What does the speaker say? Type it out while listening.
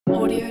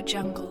Audio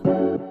Jungle.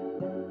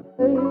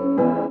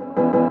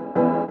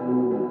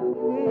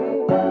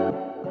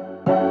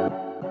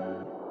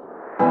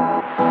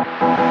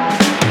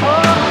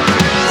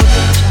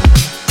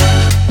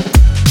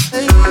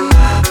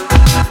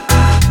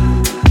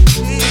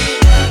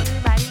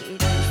 Everybody,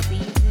 it is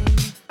season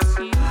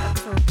 2,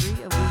 episode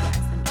 3 of We Got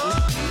Some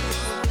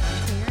Issues.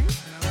 And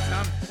I'm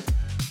Thomas.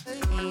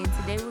 And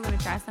today we're going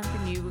to try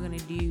something new. We're going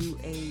to do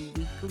a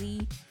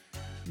weekly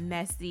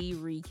messy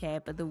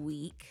recap of the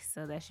week.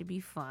 So that should be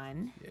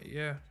fun.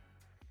 Yeah.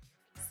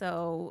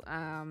 So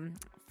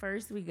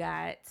first we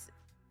got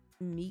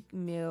Meek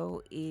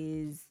Mill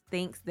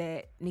thinks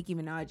that Nicki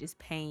Minaj is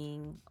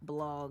paying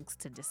blogs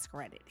to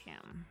discredit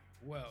him.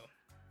 Well,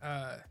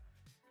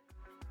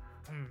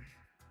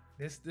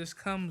 this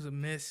comes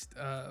amidst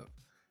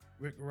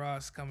Rick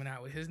Ross coming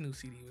out with his new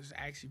CD, which was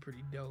actually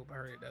pretty dope. I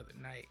heard it the other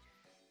night,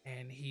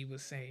 and he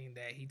was saying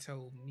that he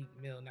told Meek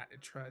Mill not to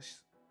trust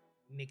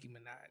Nicki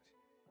Minaj.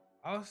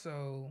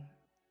 Also,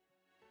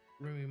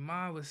 Remy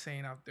Ma was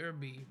saying off their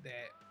beef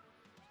that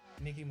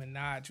Nicki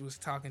Minaj was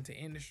talking to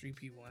industry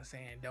people and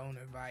saying don't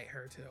invite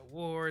her to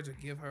awards or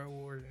give her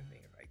awards and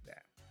things like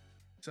that.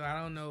 So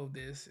I don't know if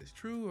this is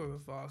true or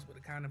false, but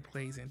it kind of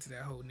plays into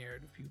that whole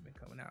narrative people been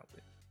coming out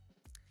with.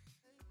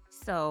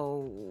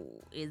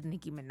 So is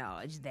Nicki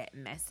Minaj that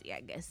messy,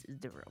 I guess is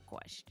the real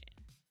question.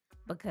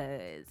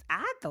 Because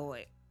I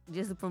thought,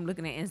 just from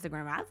looking at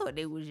Instagram, I thought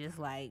they was just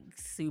like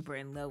super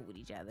in love with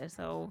each other.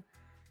 So,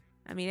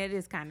 I mean, it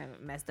is kind of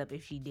messed up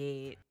if she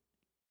did.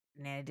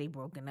 Now that they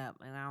broken up,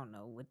 and I don't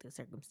know what the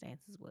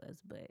circumstances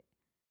was, but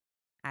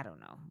I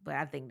don't know. But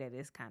I think that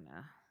is kind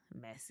of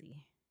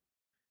messy.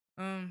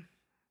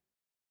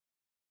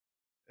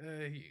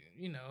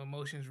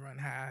 Emotions run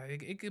high.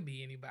 It could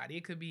be anybody.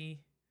 It could be,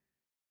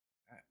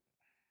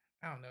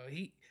 I don't know.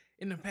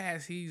 In the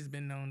past he's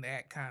been known to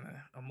act kind of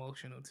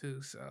emotional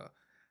too. So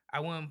I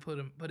wouldn't put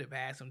it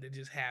past him to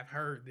just have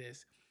heard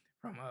this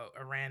from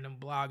a random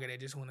blogger that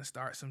just want to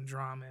start some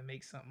drama and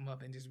make something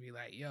up and just be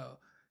like, yo,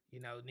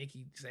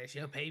 Nicki said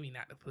she'll pay me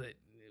not to put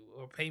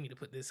or pay me to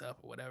put this up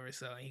or whatever.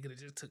 So he could have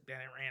just took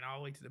that and ran all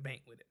the way to the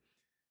bank with it.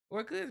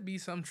 Or it could be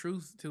some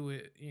truth to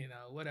it,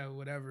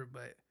 whatever.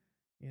 But,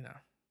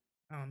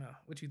 I don't know.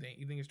 What you think?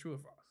 You think it's true or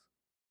false?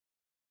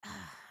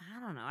 I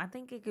don't know. I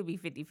think it could be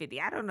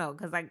 50-50. I don't know.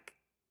 Because,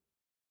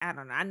 I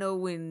don't know. I know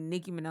when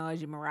Nicki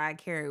Minaj and Mariah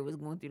Carey was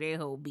going through their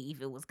whole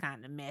beef, it was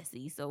kind of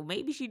messy. So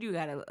maybe she do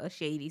got a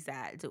shady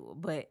side to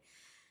it. But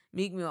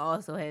Meek Mill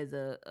also has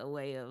a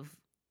way of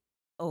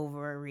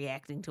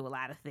overreacting to a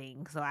lot of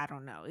things. So I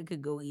don't know. It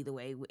could go either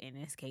way in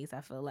this case,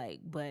 I feel like.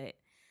 But,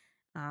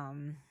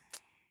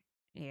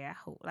 yeah,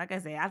 like I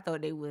said, I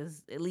thought they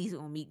was at least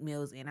on Meek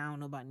Mill's end. I don't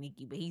know about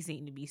Nicki, but he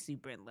seemed to be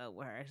super in love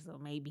with her. So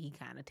maybe he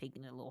kind of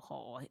taking it a little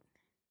hard.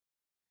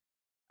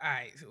 All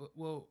right, so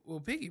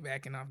we'll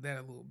piggybacking off that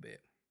a little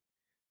bit.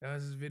 There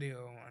was this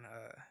video on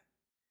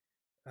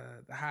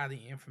the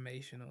highly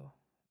informational,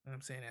 and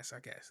I'm saying that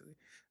sarcastically,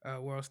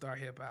 World Star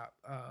Hip Hop.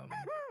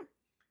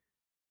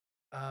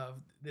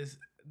 Of this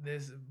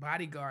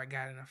bodyguard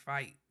got in a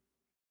fight.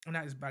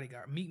 Not his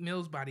bodyguard, Meek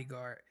Mill's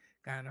bodyguard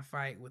got in a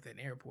fight with an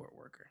airport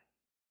worker.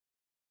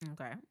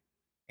 Okay.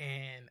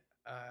 And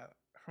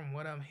from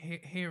what I'm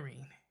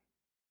hearing,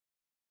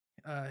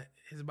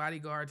 his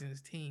bodyguards and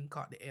his team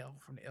caught the L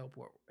from the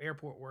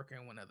airport worker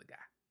and one other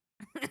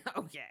guy.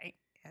 Okay,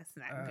 that's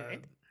not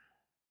good.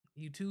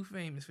 You too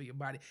famous for your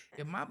body.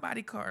 If my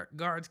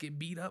bodyguards get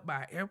beat up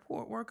by an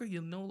airport worker,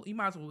 you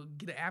might as well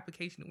get an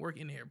application to work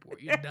in the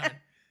airport. You're done.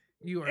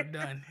 You are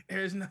done.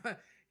 There's no.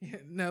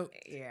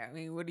 Yeah, I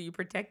mean, what are you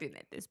protecting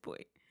at this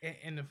point?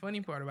 And the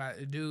funny part about it,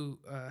 the dude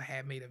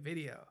had made a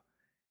video.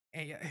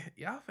 And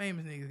y'all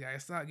famous niggas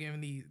guys start giving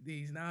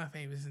these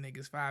non-famous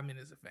niggas 5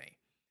 minutes of fame.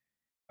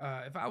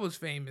 If I was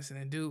famous and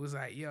the dude was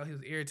like, yo, he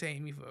was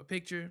irritating me for a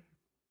picture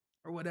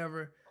or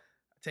whatever,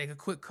 I'd take a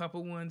quick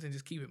couple ones and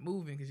just keep it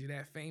moving because you're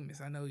that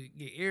famous. I know you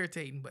get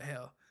irritating, but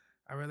hell,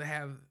 I'd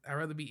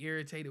rather be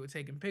irritated with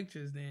taking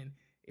pictures than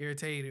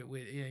irritated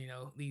with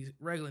these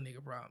regular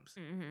nigga problems.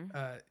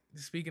 Mm-hmm.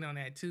 Speaking on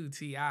that too,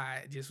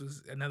 T.I. just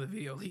was another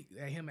video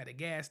at him at a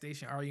gas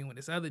station arguing with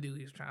this other dude.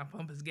 He was trying to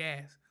pump his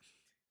gas.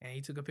 And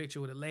he took a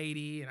picture with a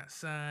lady and a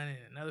son and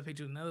another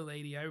picture with another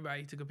lady.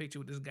 Everybody took a picture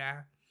with this guy.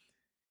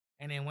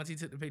 And then once he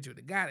took the picture with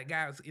the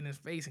guy was in his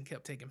face and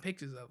kept taking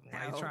pictures of him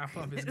while he was trying to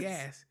pump his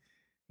gas.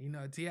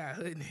 T.I.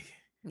 hood nigga.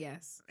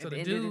 Yes. So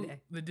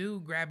the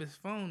dude grabbed his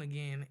phone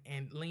again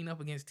and leaned up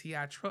against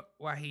T.I. truck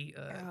while he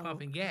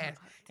pumping gas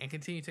and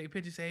continued to take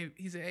pictures.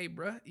 He said, hey,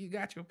 bro, you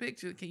got your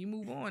picture. Can you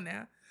move on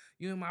now?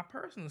 You in my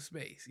personal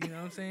space. You know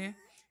what I'm saying?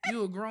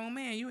 You a grown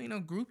man. You ain't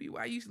no groupie.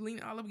 Why you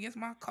leaning all up against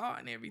my car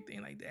and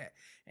everything like that?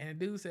 And the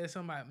dude said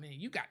something about, man,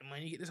 you got the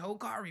money to get this whole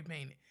car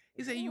repainted.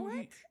 He said,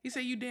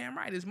 you damn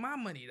right. It's my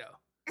money,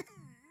 though.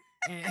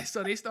 And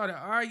so they started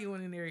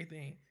arguing and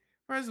everything.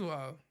 First of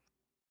all,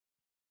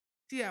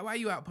 T.I., why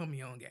you out pumping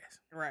your own gas?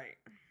 Right.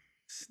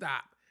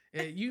 Stop.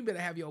 You better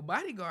have your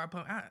bodyguard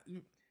pump.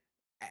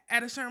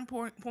 At a certain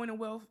point of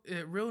wealth,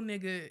 real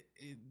nigga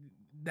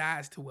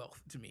dies to wealth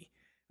to me.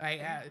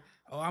 Like,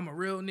 I'm a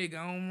real nigga.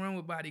 I don't run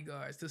with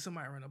bodyguards till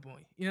somebody run up on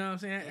you. You know what I'm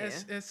saying? Yeah.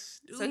 That's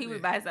stupid. So he was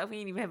by himself. He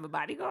didn't even have a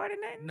bodyguard or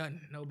nothing.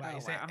 Nothing. Nobody. Oh,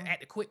 It's wow.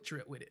 at the Quick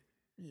Trip with it.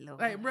 Lord.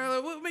 Like,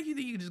 bro, what make you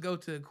think you just go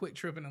to a Quick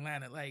Trip in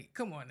Atlanta? Like,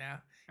 come on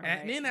now.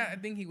 And then I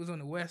think he was on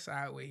the west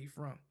side where he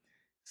from.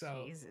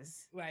 So,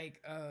 Jesus.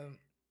 like,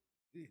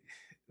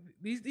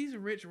 these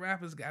rich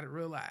rappers got to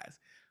realize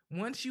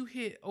once you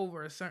hit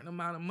over a certain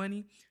amount of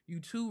money, you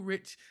too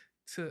rich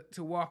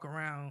to walk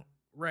around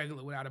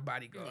regular without a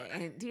bodyguard. Yeah,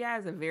 and T.I.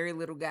 is a very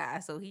little guy,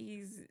 so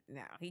he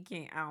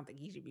can't. I don't think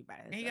he should be by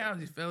himself. He got all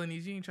these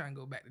felonies. You ain't trying to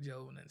go back to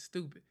jail with nothing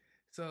stupid.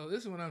 So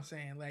this is what I'm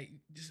saying. Like,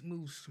 just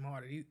move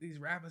smarter. These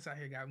rappers out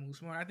here got to move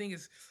smarter. I think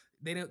it's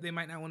they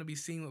might not want to be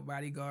seen with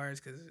bodyguards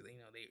because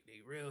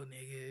they real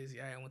niggas.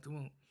 Yeah, I want to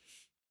move.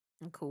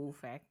 Cool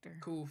factor.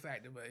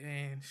 But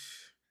man,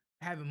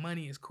 having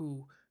money is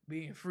cool.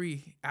 Being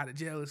free out of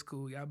jail is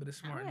cool. Y'all better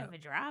smart enough. I have a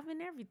drive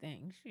and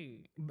everything.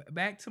 Shoot.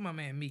 Back to my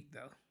man Meek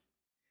though.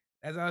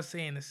 As I was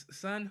saying, the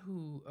son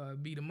who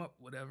beat him up,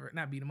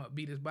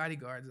 beat his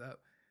bodyguards up,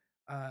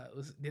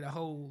 did a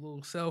whole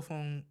little cell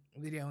phone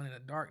video in a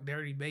dark,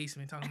 dirty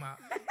basement talking about,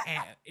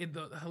 and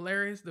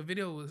the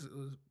video was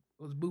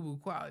boo boo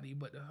quality,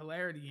 but the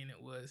hilarity in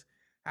it was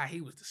how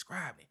he was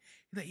describing.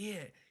 He's like,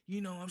 yeah,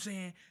 you know what I'm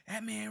saying?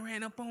 That man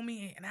ran up on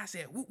me and I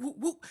said, whoop, whoop,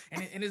 whoop.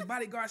 And his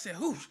bodyguard said,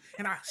 whoosh.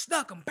 And I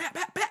stuck him, pat,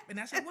 pat, pat. And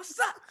I said, what's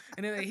up?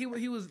 And then he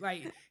was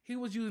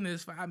using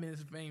his 5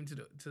 minutes of fame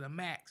to the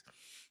max.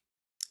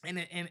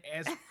 And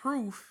as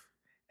proof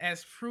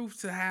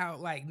to how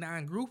like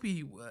non-groupie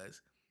he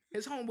was,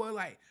 his homeboy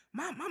like,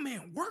 my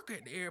man work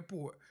at the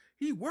airport.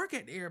 He work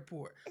at the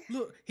airport.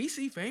 Look, he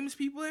see famous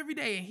people every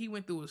day, and he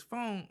went through his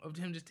phone of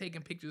him just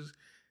taking pictures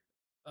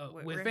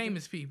with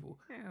famous people,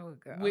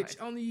 which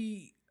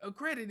only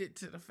accredited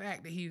to the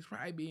fact that he's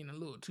probably being a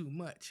little too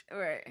much.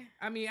 Right.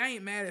 I mean, I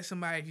ain't mad at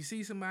somebody if you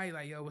see somebody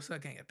like, yo, what's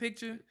up? Can I get a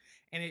picture?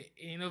 And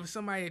if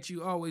somebody that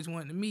you always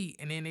wanted to meet,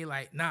 and then they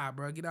like, nah,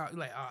 bro, get out. You're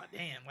like, oh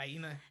damn, like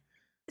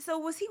So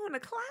was he on the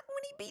clock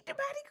when he beat the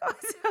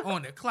bodyguards?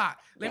 On the clock.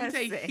 Let me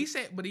tell you, he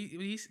said, but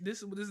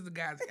this is the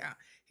guy's account.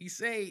 He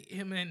said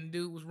him and the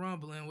dude was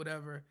rumbling,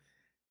 whatever.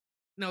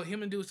 No,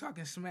 him and dude was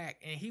talking smack,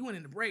 and he went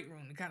in the break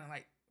room to kind of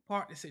like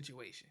part the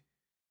situation.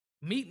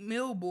 Meek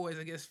Mill boys,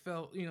 I guess,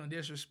 felt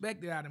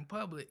disrespected out in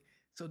public,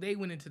 so they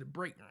went into the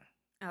break room.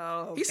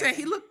 Oh, okay. He said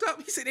he looked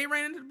up. He said they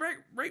ran into the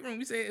break room.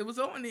 He said it was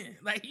on there.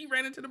 Like he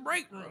ran into the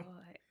break room.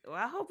 Well,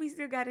 I hope he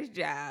still got his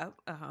job.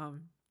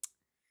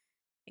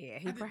 Yeah,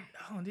 did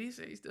he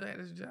say he still had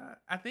his job?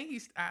 I think he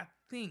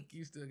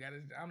still got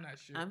his job. I'm not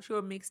sure. I'm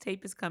sure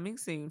mixtape is coming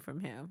soon from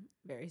him.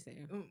 Very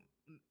soon.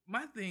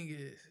 My thing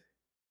is,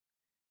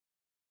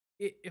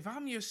 if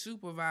I'm your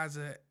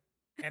supervisor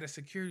at a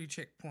security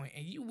checkpoint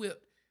and you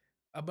whip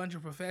a bunch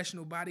of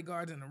professional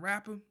bodyguards and a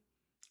rapper,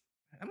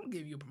 I'm gonna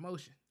give you a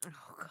promotion. Oh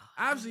God!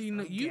 Obviously,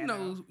 you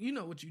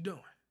know what you're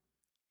doing.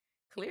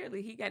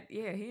 Clearly, he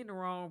in the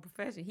wrong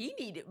profession.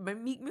 Meek Mill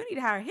need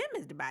to hire him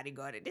as the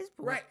bodyguard at this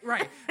point.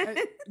 Right.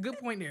 Good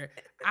point there.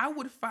 I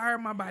would fire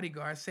my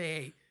bodyguard. Say,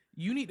 hey,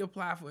 you need to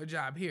apply for a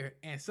job here,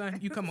 and son,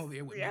 you come over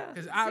here with me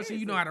because obviously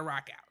you know how to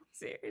rock out.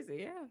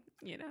 Seriously,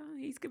 yeah.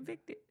 He's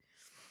convicted.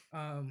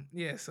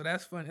 Yeah. So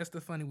that's fun. That's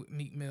the funny with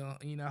Meek Mill.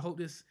 I hope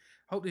this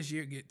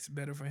year gets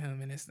better for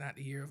him, and it's not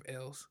the year of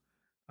L's.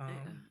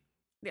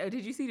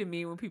 Did you see the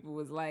meme when people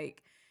was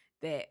like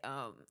that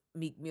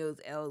Meek Mill's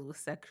L was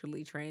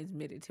sexually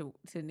transmitted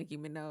to Nicki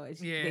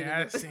Minaj? Yeah,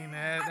 I've seen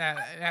that.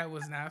 That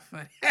was not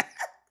funny.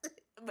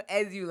 But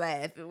as you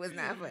laugh, it was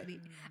not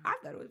funny. I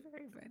thought it was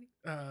very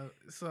funny.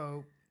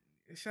 So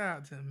shout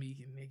out to Meek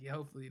and Nicki.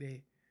 Hopefully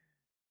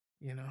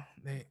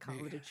they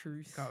call it a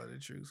truce. Call it a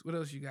truce. What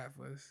else you got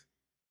for us?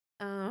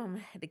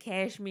 The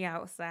Cash Me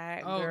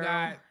Outside girl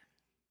God.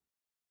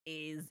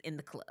 is in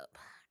the club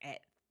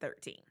at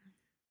 13.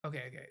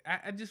 Okay.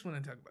 I just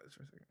want to talk about this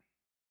for a second.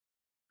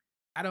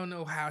 I don't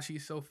know how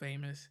she's so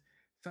famous.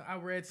 So I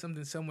read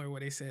something somewhere where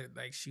they said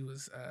like she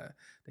was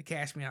the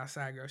Cash Me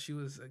Outside girl. She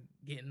was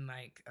getting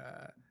like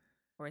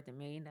worth $1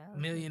 million. $1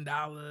 million,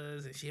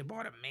 and she had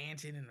bought a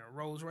mansion and a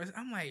Rolls Royce.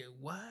 I'm like,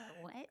 what?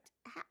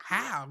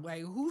 How?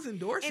 Like, who's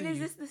endorsing you? And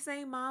is this the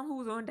same mom who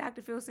was on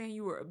Dr. Phil saying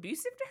you were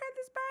abusive to her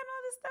that's buying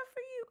all this stuff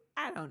for you?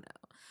 I don't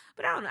know.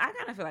 But I don't know. I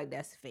kind of feel like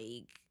that's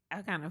fake.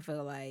 I kind of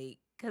feel like,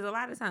 because a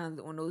lot of times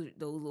on those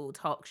little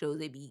talk shows,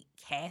 they be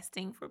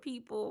casting for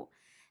people.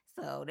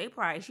 So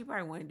she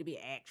probably wanted to be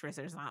an actress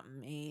or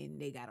something, and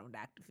they got on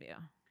Dr. Phil.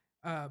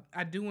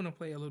 I do want to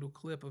play a little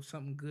clip of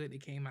something good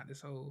that came out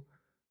this whole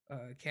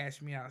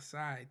Cash Me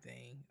Outside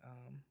thing.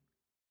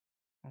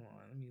 Hold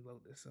on, let me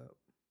load this up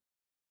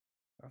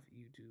off of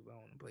YouTube. I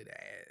want to play the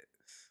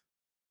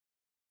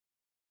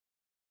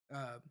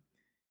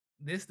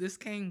ads. This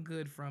came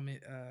good from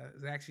it.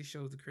 It actually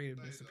shows the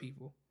creativeness of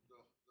people.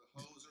 The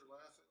hoes are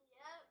laughing.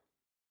 Yep.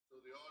 So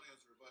the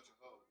audience are a bunch of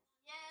hoes.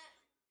 Yeah.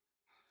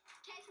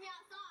 Catch me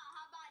outside.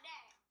 How about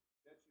that?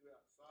 Catch you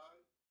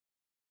outside?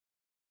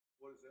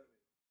 What does that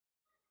mean?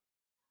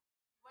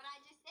 What I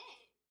just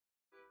said.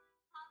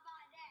 How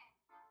about that?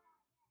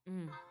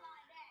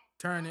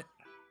 Turn it.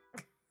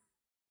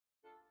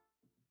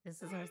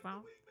 This is her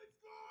song.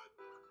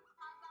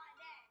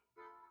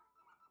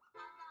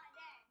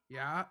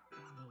 Yeah.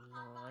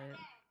 Lord.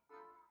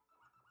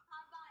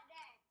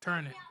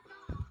 Turn it.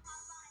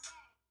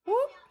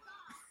 Whoop.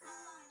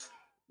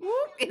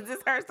 Whoop. Is this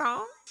her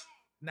song?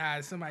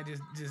 Nah, somebody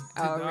just took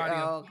Oh, the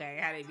audio. okay.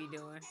 How they be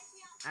doing?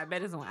 I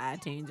bet it's on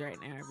iTunes right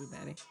now,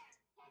 everybody.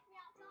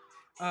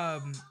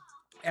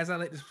 As I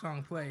let this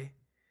song play,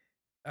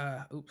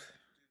 oops.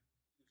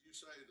 Did you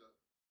say the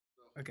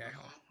Okay,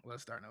 hold on.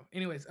 Let's start over.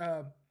 Anyways,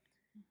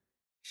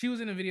 she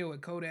was in a video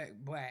with Kodak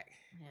Black.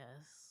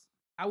 Yes.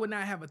 I would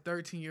not have a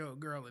 13-year-old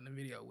girl in the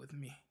video with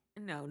me.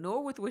 No,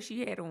 nor with what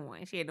she had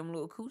on. She had them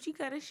little coochie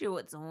cutter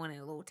shorts on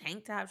and a little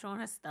tank top showing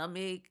her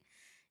stomach,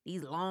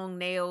 these long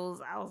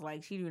nails. I was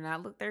like, she do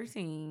not look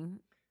 13.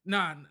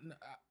 Nah,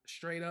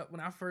 straight up,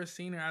 when I first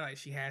seen her, I like,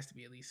 she has to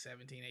be at least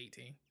 17,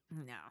 18.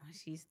 No,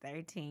 she's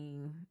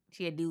 13.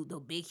 She had the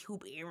big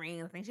hoop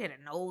earrings. I think she had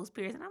a nose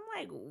piercing. I'm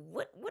like,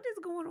 what is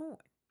going on?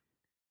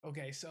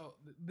 Okay, so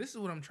this is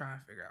what I'm trying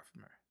to figure out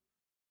from her.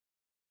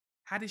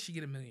 How did she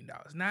get $1 million?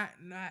 Not.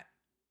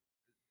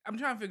 I'm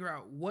trying to figure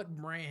out what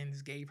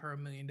brands gave her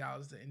 $1 million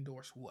to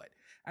endorse what.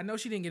 I know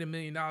she didn't get $1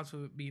 million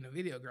for being a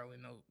video girl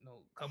in no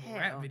couple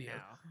rap Hell videos. no.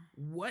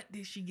 What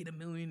did she get $1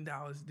 million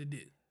to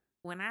do?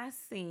 When I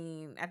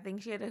think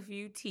she had a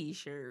few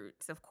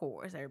t-shirts, of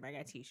course. Everybody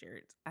got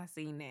t-shirts. I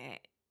seen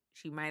that.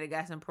 She might have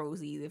got some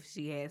proceeds if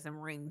she had some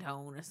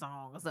ringtone or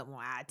song or something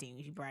on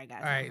iTunes. She probably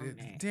got All right, something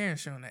from that. Darren's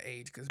showing the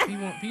age because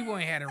people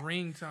ain't had a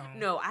ringtone.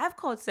 No, I've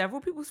called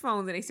several people's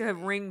phones and they still have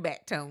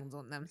ringback tones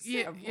on them.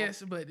 Several.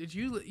 Yes, but did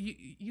you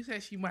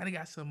said she might have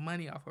got some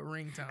money off a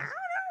ringtone? I don't know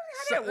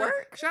how that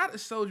works. Shout out to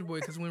Soulja Boy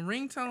because when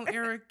ringtone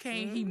era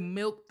came, he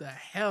milked the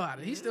hell out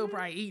of it. He's still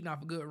probably eating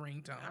off a good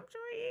ringtone. I'm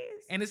sure he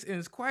is. And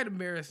it's quite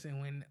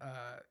embarrassing when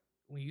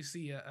you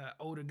see a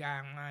older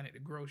guy in line at the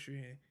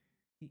grocery and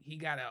he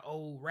got an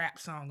old rap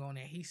song on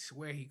there. He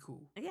swear he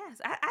cool. Yes,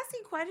 I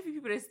seen quite a few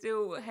people that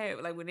still have,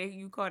 like, when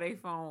you call their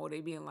phone or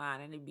they be in line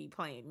and they be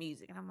playing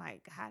music, and I'm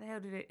like, how the hell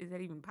is that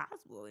even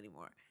possible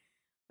anymore?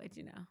 But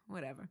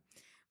whatever.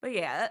 But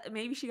yeah,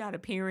 maybe she got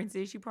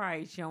appearances. She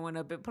probably showing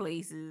up at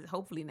places,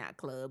 hopefully not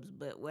clubs,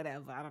 but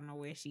whatever. I don't know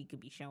where she could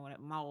be showing up,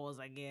 malls,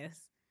 I guess.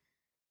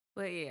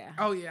 But yeah.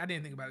 Oh yeah, I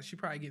didn't think about it. She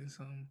probably getting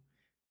some.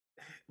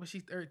 Well,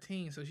 she's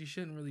 13, so she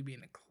shouldn't really be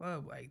in a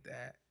club like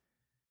that.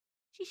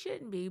 She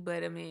shouldn't be,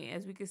 but I mean,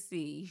 as we can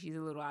see, she's a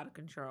little out of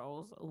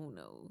control, so who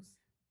knows?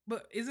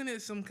 But isn't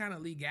it some kind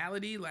of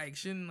legality? Like,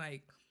 shouldn't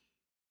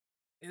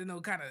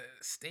kind of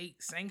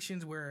state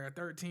sanctions where a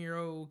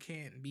 13-year-old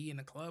can't be in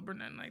a club or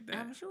nothing like that?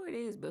 I'm sure it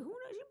is, but who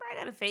knows? She probably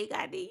got a fake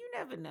ID. You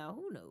never know.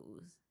 Who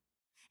knows?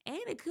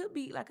 And it could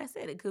be, like I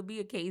said, it could be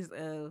a case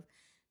of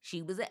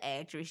she was an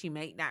actress. She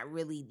might not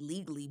really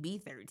legally be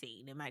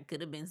 13. It could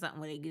have been something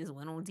where they just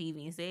went on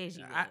TV and said she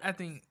was. I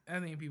think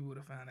people would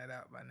have found that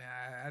out by now.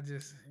 I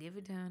just give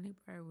it time. They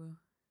probably will.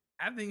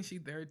 I think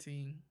she's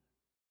 13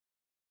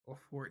 or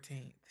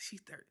 14.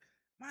 She's 13.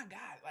 My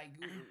God, like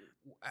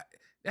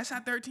that's how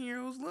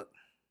 13-year-olds look.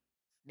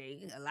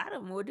 A lot of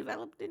them more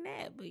developed than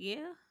that, but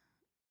yeah.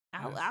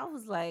 I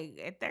was like,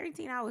 at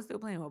 13, I was still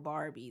playing with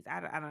Barbies.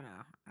 I don't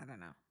know.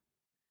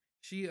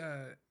 She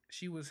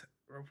was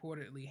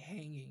reportedly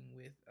hanging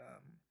with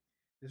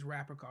this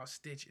rapper called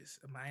Stitches,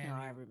 a Miami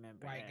I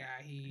remember white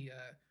that. guy.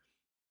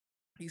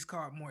 He's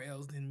caught more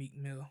L's than Meek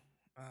Mill.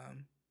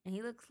 And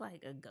he looks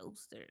like a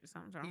ghost or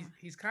something.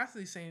 He's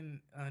constantly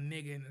saying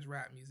nigga in his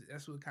rap music.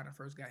 That's what kind of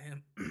first got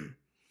him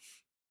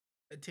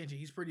attention.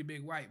 He's pretty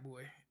big white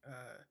boy,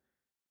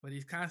 but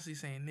he's constantly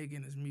saying nigga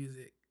in his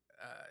music.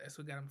 That's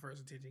what got him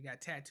first attention. He got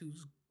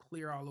tattoos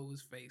clear all over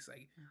his face.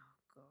 Like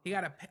he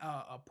got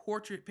a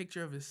portrait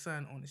picture of his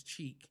son on his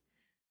cheek,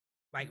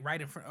 like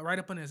right up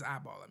under his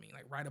eyeball. I mean,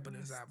 like right up under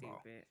his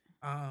eyeball.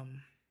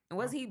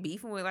 Was he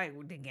beefing with like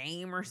the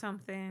game or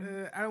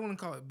something? I don't want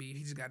to call it beef.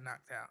 He just got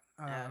knocked out.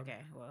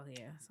 Okay, well,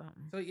 yeah,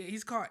 something. So yeah,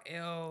 he's called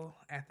L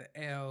at the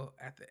L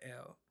at the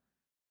L.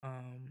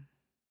 I'm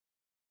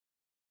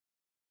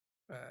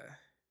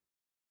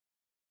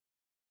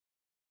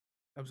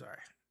sorry.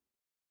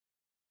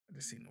 I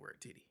just seen the word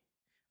titty.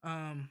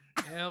 L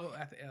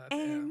at the L at the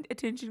and L.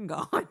 attention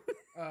gone.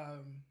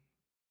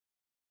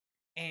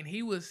 And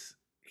he was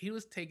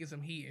taking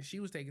some heat, and she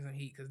was taking some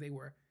heat because they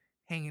were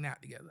hanging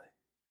out together.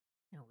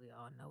 And we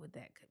all know what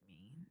that could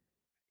mean.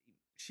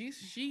 She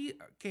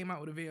came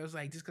out with a video. It's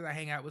like, just because I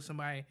hang out with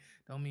somebody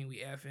don't mean we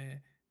effing.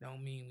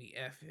 Don't mean we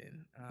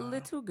effing.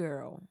 Little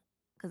girl,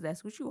 because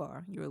that's what you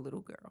are. You're a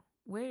little girl.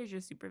 Where is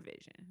your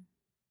supervision?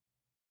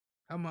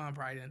 Her mom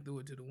probably didn't throw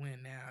it to the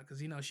wind now,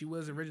 because she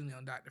was originally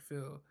on Dr.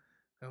 Phil.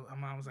 So her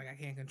mom was like, I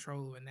can't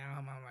control it. Now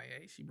her mom like,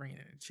 hey, she bringing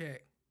in a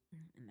check.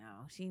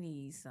 No, she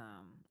needs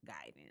some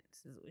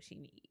guidance. Is what she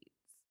needs.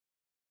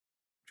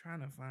 I'm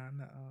trying to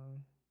find the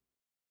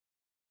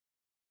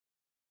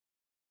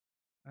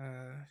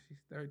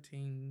she's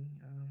 13.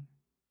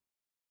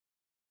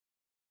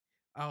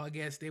 I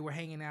guess they were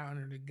hanging out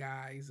under the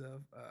guise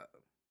of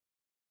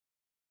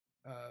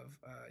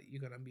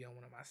you're gonna be on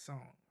one of my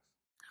songs.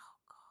 Oh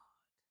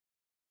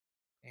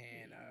God.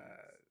 And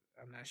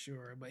I'm not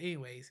sure. But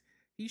anyways,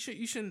 you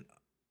should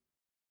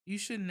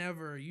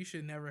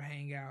never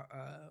hang out.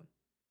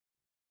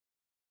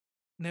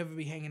 Never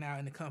be hanging out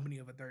in the company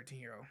of a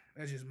 13-year-old.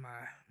 That's just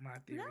my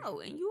theory. No,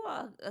 and you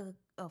are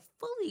a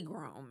fully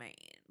grown man.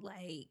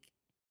 Like,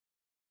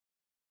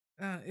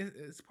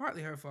 It's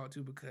partly her fault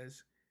too,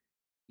 because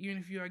even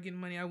if you are getting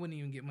money, I wouldn't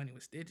even get money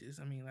with Stitches.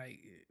 I mean, like,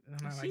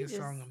 it's not like She a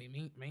song just- gonna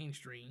be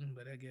mainstream,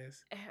 but I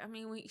guess. I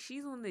mean,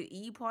 she's on the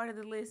E part of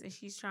the list, and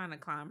she's trying to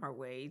climb her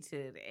way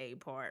to the A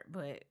part.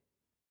 But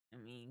I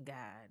mean,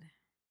 God,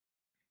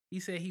 He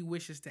said he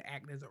wishes to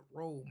act as a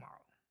role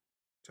model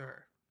to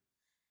her.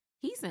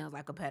 he sounds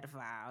like a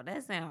pedophile.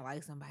 That sounds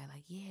like somebody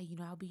like,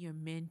 yeah, I'll be your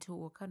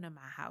mentor. Come to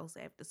my house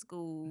after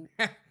school.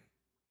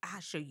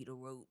 I'll show you the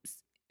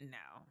ropes.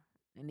 No,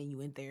 and then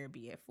you in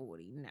therapy at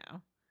 40.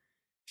 No.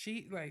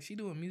 She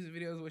doing music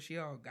videos where she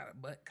all got a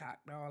butt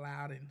cocked all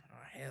out, and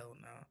oh hell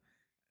no,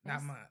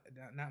 not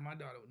my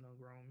daughter with no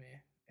grown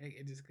man.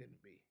 It just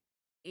couldn't be.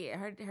 Yeah,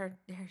 her,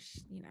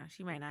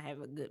 she might not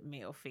have a good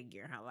male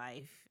figure in her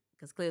life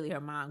because clearly her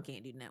mom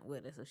can't do nothing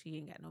with her, so she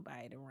ain't got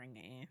nobody to ring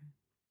her in.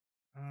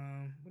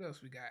 What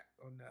else we got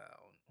on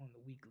the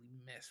weekly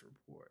mess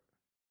report?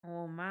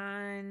 On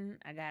mine,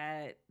 I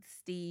got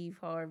Steve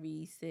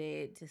Harvey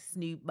said to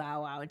Snoop,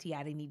 Bow Wow, and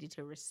T.I. they needed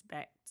to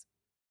respect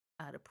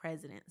the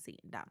presidency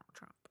and Donald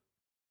Trump.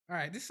 All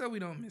right, just so we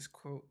don't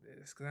misquote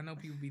this, because I know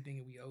people be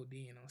thinking we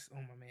ODing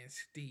on my man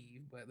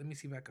Steve, but let me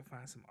see if I can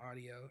find some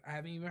audio. I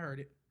haven't even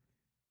heard it.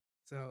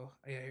 So,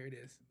 yeah, here it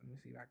is. Let me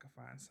see if I can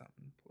find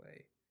something to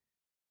play,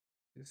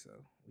 just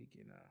so we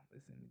can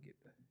listen and get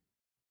the...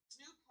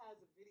 Snoop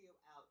has a video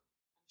out.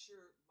 I'm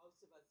sure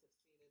most of us have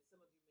seen it. Some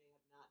of you may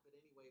have not, but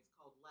anyway, it's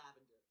called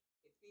Lavender.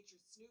 It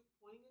features Snoop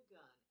pointing a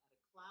gun at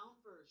a clown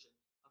version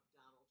of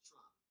Donald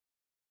Trump.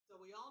 So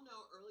we all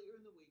know earlier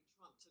in the week,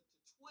 Trump took to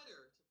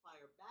Twitter to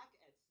fire back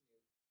at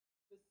Snoop,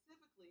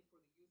 specifically for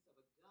the use of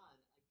a gun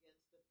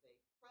against the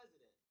fake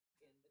president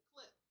in the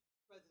clip.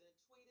 President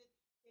tweeted,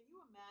 "Can you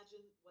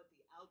imagine what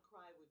the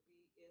outcry would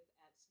be if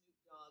at Snoop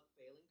Dogg,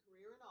 failing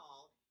career and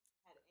all,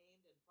 had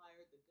aimed and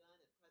fired the gun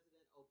at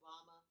President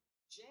Obama?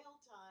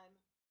 Jail time."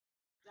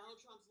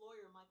 Donald Trump's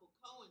lawyer, Michael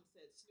Cohen,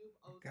 said Snoop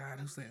owes the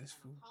God, who's president saying this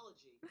an fool?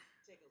 apology.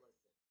 Take a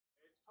listen.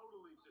 It's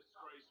totally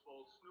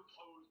disgraceful. Snoop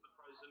owes the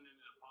president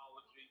an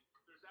apology.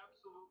 There's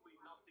absolutely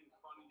nothing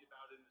funny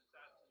about an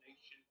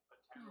assassination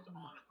attempt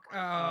on a president.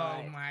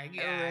 Oh What? my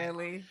God.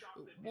 Really?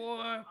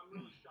 Boy. I'm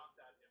really shocked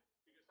at him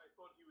because I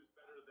thought he was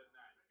better than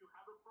that. You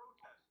have a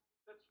protest.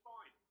 That's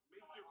fine.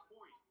 Make your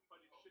point,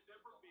 but it should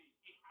never be.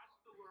 He has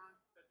to learn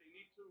that they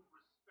need to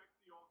respect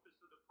the office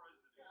of the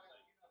presidency.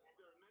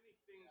 There are many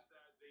things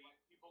that the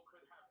people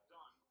could have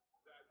done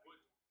that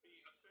would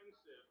be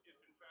offensive if,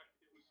 in fact,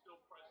 it was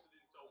still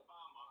President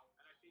Obama,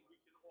 and I think we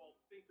can all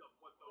think of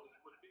what those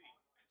would be.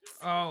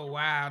 Oh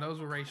wow,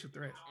 those were racial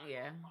threats.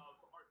 Yeah. Of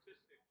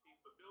artistic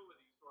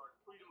capabilities or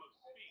freedom of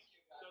speech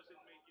doesn't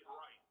make it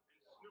right,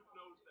 and Snoop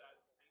knows that,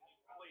 and he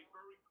played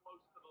very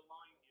close to the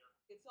line here.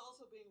 It's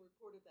also being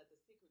reported that the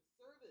Secret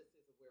Service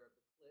is aware of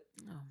the clip,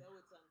 Oh. though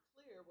it's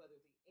unclear whether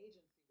the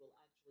agency will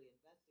actually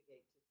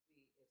investigate to see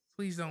if.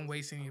 Please don't Snoop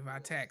waste poses any a of our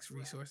real tax threat.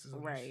 resources on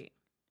this. Right.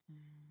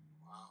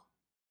 Wow.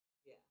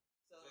 Yeah.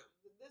 So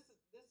this is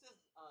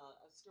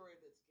a story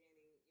that's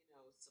gaining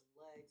some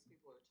legs.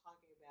 People are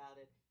talking about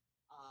it.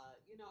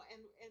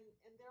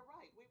 And they're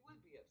right. We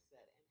would be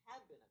upset and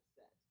have been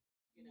upset.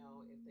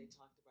 If they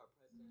talked about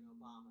President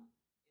Obama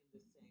in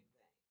the same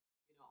vein.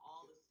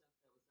 All the stuff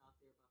that was out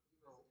there about the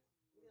president.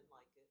 We didn't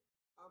like it.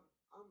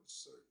 I'm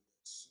certain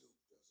that Snoop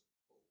doesn't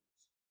pose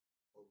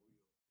a real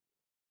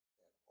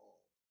threat at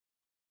all.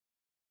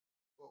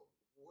 But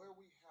where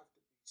we have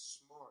to be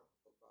smart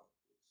about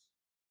this,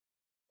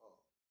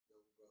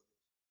 young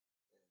brothers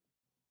and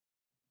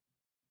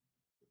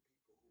the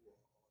people who are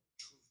the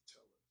truth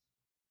tellers,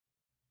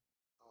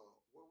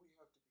 where we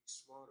have to be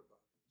smart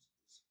about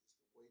is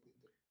the way that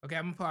they Okay,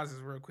 I'm gonna pause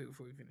this real quick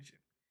before we finish it.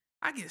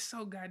 I get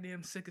so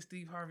goddamn sick of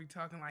Steve Harvey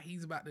talking like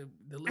he's about to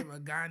deliver a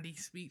Gandhi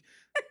speech.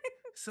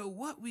 So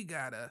what we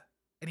gotta,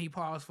 and he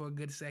paused for a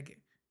good second.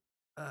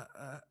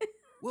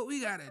 What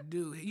we gotta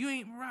do? You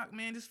ain't Barack,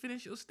 man. Just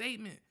finish your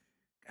statement.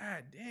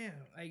 God damn.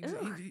 Like,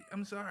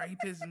 I'm sorry, he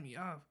pisses me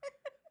off.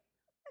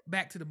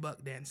 Back to the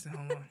buck dancing.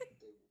 Hold on. will bend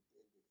it and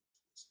twist it.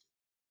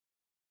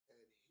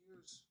 And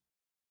here's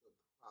the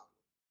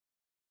problem.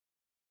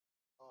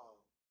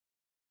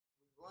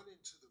 We run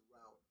into the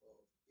route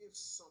of if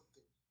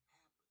something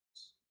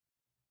happens,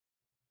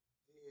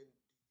 then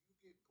do you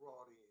get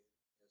brought in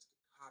as the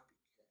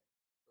copycat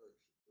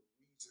version, the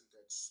reason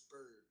that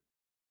spurred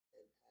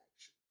an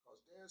action?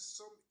 Because there's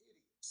some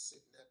idiot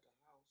sitting at the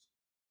house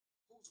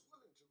who's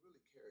willing to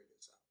really carry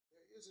this out.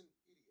 There is an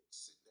idiot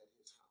sitting at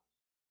his house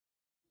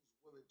who's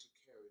willing to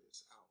carry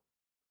this out.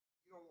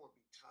 You don't want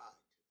to be tied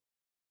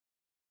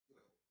to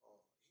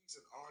that. He's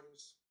an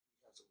artist.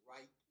 He has a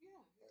right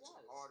Yeah, he as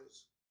an does.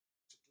 artist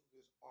to do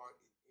his art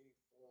in any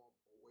form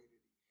or way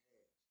that he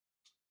has.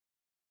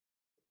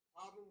 The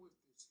problem with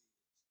this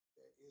is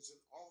there is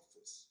an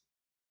office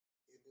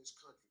in this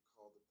country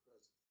called the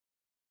president.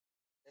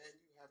 And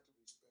you have to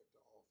respect the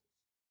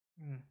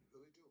Mm.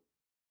 Really do.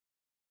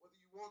 Whether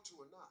you want to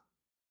or not.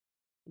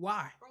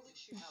 Why? Or at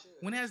least you should.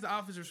 When has the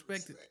office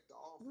respected Respect the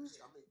office.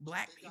 I mean,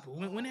 black they got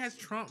people? When has laws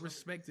and Trump attorneys.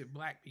 respected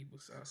black people?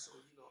 So And so,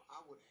 I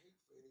would hate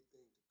for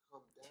anything to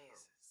come down.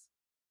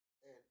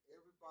 And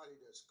everybody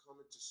that's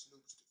coming to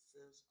Snoop's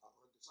defense, I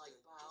understand. Like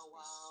Bow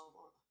Wow.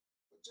 Smart,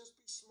 but just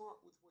be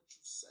smart with what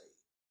you say.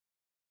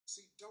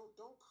 See, don't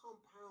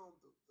compound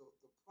the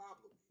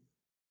problem here.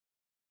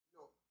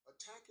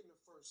 Attacking the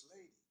first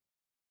lady.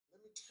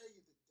 Let me tell you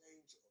the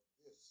danger of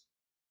this,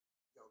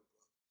 young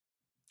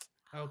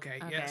brother. okay,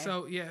 Okay.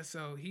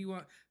 so he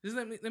want just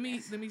let me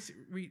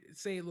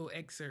say a little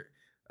excerpt.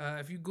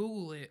 If you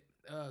Google it,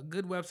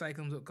 good website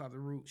comes up called The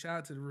Root. Shout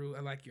out to The Root.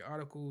 I like your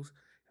articles.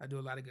 I do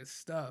a lot of good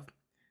stuff.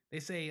 They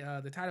say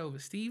the title of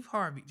it, Steve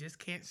Harvey just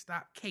can't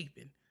stop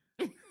caping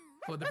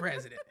for the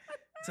president.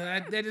 So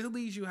that just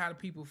leaves you how do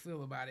people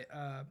feel about it.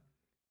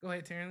 Go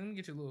ahead, Taryn. Let me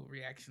get your little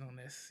reaction on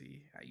this.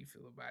 See how you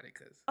feel about it,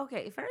 cause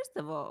Okay, first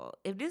of all,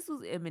 if this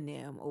was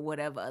Eminem or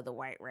whatever other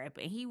white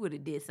rapper and he would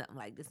have did something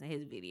like this in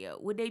his video,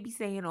 would they be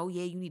saying, "Oh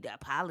yeah, you need to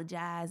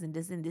apologize and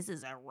this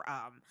is a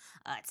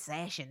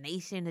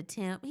assassination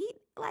attempt"? He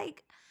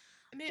like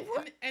and then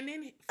what? and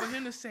then for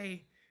him to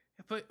say,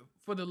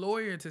 for the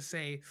lawyer to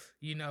say,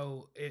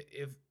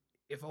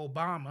 if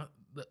Obama,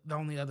 the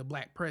only other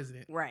black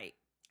president, Right,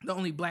 the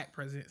only black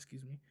president,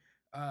 excuse me,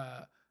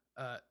 uh,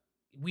 uh,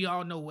 we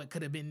all know what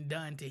could have been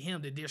done to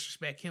him to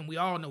disrespect him. We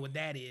all know what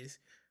that is.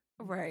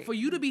 right. For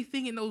you to be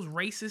thinking those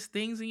racist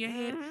things in your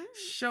head Mhm.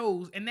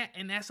 shows, and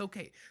that's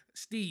okay.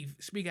 Steve,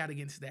 speak out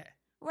against that.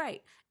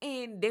 Right.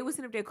 And they was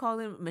sitting up there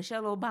calling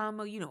Michelle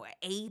Obama, an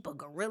ape, a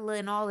gorilla,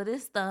 and all of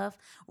this stuff.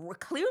 Were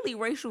clearly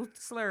racial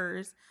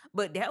slurs,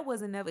 but that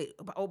wasn't never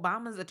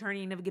Obama's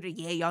attorney never get it.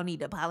 Yeah, y'all need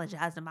to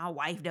apologize to my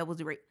wife. That was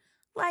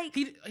like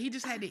He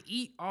just had to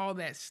eat all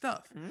that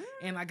stuff, mm,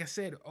 and like I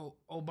said,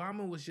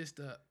 Obama was just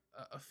a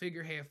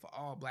figurehead for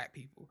all black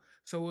people.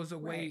 So it was a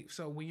way. right,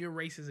 So when you're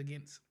racist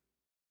against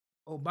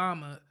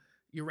Obama,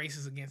 you're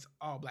racist against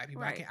all black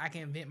people. right, I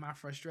can vent my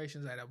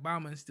frustrations at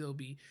Obama and still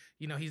be,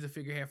 he's a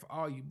figurehead for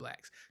all you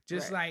blacks.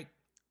 Just right, like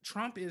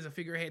Trump is a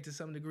figurehead to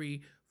some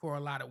degree for a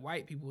lot of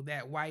white people.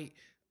 That white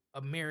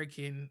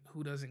American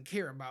who doesn't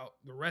care about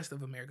the rest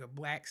of America,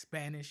 black,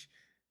 Spanish,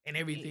 and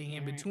everything in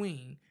ignorant,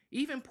 between.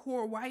 Even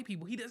poor white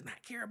people. He does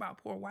not care about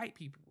poor white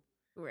people.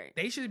 right,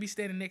 They should be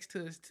standing next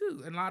to us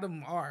too. And a lot of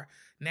them are.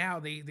 Now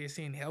they're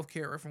seeing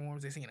healthcare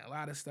reforms, they're seeing a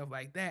lot of stuff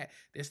like that.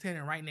 They're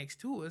standing right next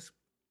to us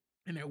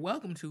and they're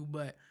welcome to,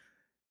 but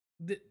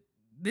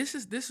this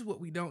is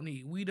what we don't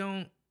need. We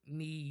don't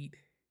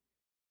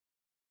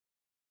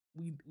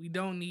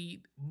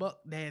need buck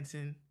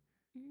dancing.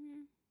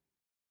 mm,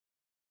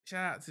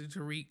 Shout out to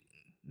Tariq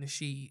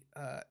Nasheed,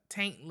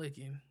 taint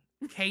licking,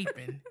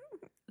 caping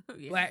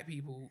yeah. black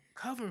people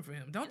covering for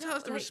him. Don't tell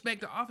us to Like,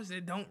 respect the office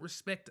that don't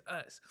respect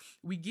us.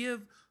 We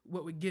give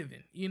what we're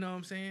given. You know what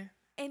I'm saying?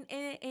 and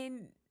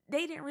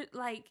they didn't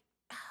like.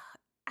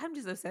 I'm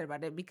just upset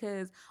about that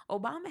because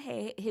Obama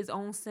had his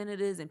own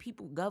senators and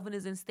people,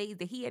 governors in states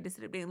that he had to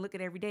sit up there and look at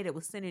every day that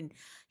was sending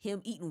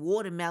him eating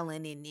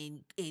watermelon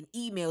and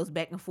emails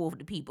back and forth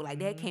to people. Like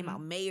that came Mm-hmm.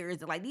 out mayors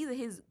and like these are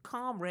his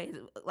comrades,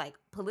 like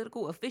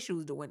political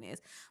officials doing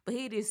this. But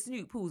here it is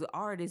Snoop, who's an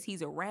artist,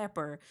 he's a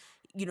rapper.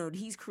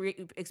 He's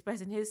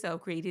expressing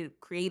himself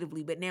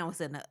creatively, but now it's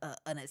an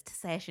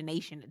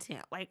assassination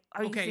attempt. Like,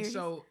 are you Okay, serious?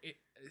 so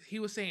he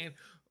was saying,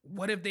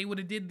 what if they would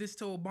have did this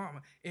to Obama?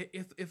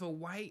 If a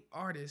white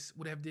artist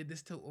would have did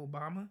this to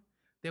Obama,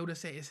 they would have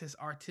said it's his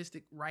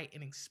artistic right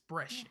and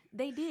expression.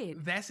 They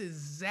did. That's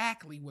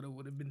exactly what it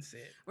would have been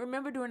said.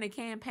 Remember during the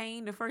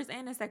campaign, the first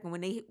and the second,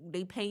 when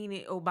they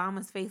painted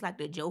Obama's face like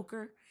the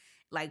Joker,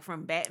 like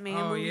from Batman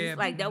Oh, movies, yeah.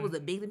 like that was a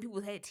big thing.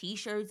 People had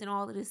T-shirts and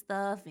all of this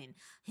stuff, and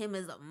him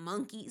as a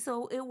monkey.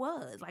 So it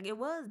was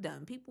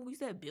done. People, we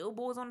said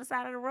billboards on the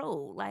side of the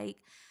road, like.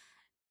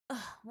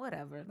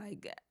 Whatever.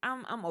 Like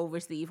I'm over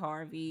Steve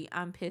Harvey.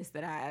 I'm pissed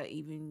that I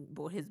even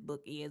bought his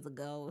book years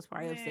ago. It's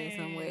probably upstairs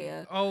somewhere.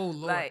 Man. Oh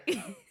Lord! Like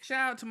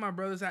Shout out to my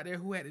brothers out there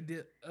who had to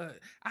deal.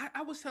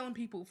 I was telling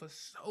people for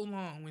so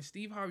long when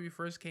Steve Harvey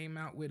first came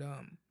out with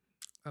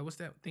what's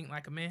that? Think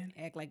Like a Man.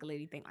 act like a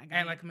lady, think like a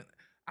And man. like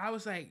I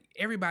was like,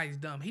 everybody's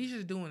dumb. He's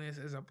just doing this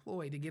as a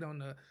ploy to get on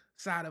the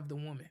side of the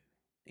woman.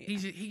 Yeah.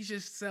 He's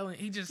just selling.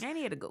 And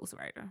he had a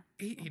ghostwriter.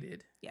 He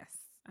did. Yes,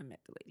 I met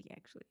the lady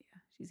actually.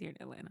 Yeah, she's here in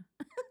Atlanta.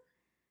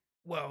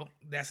 Well,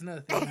 that's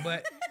another thing.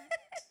 But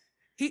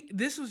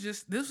this was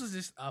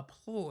just a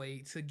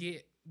ploy to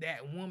get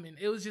that woman.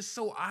 It was just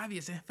so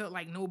obvious and it felt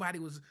like nobody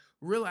was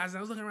realizing.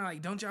 I was looking around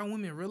like, don't y'all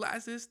women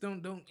realize this?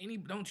 Don't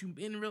you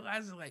men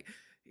realize it? Like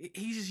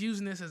he's just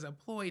using this as a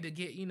ploy to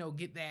get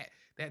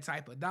that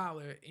type of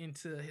dollar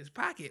into his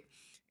pocket.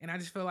 And I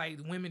just feel like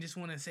women just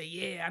want to say,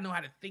 yeah, I know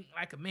how to think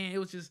like a man. It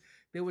was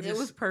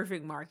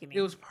perfect marketing.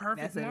 It was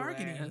perfect That's what it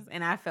marketing. was.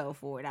 And I fell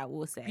for it, I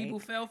will say. People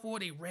fell for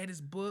it. They read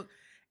his book.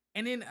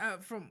 And then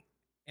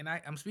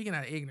I'm speaking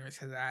out of ignorance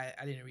because I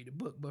didn't read the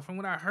book, but from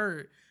what I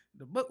heard,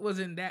 the book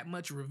wasn't that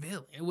much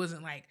revealing. It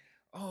wasn't like,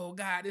 oh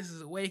God, this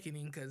is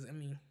awakening, because I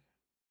mean,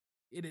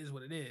 it is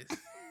what it is.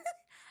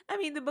 I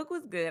mean, the book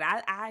was good.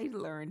 I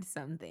learned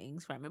some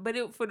things from it,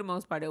 but for the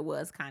most part, it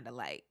was kind of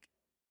like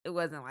it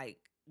wasn't like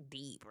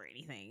deep or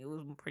anything. It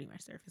was pretty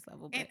much surface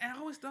level. But And I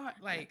always thought,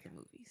 I like like, the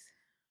movies.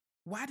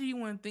 why do you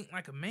want to think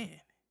like a man?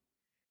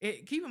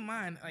 Keep in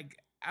mind, like,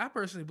 I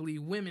personally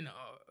believe women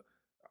are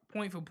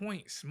point for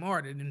point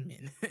smarter than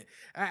men.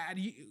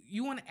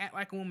 You want to act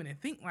like a woman and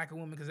think like a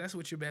woman because that's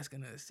what you're best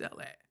gonna excel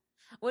at.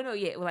 Well, no,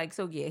 yeah, like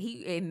so, yeah.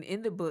 He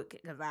in the book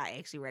because I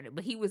actually read it,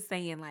 but he was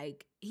saying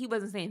like he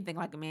wasn't saying think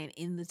like a man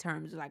in the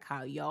terms of like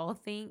how y'all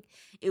think.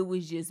 It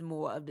was just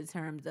more of the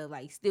terms of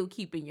like still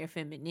keeping your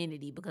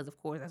femininity because of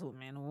course that's what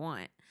men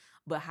want,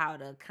 but how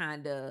to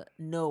kind of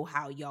know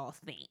how y'all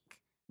think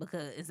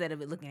because instead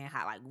of it looking at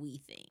how like we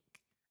think.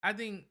 I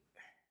think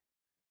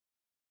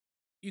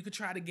you could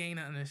try to gain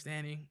an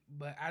understanding,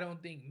 but I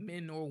don't think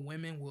men or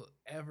women will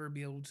ever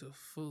be able to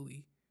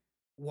fully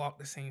walk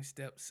the same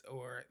steps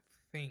or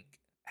think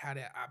how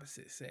that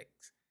opposite sex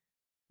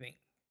think,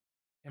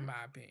 in my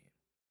opinion.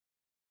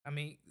 I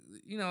mean,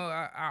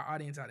 our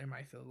audience out there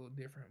might feel a little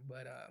different,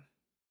 but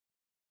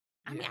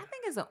I mean, I yeah,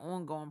 think it's an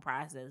ongoing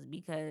process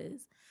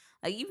because,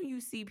 like, even you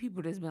see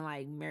people that's been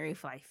like married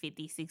for like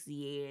 50, 60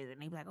 years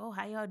and they be like, oh,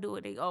 how y'all do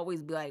it? They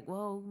always be like,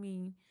 well, I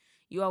mean,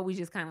 you always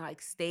just kind of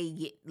like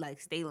stay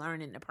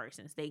learning the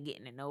person, stay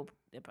getting to know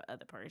the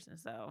other person.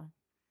 So,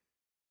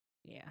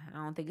 yeah, I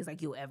don't think it's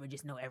like you'll ever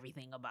just know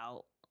everything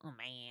about a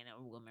man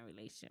or woman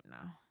relationship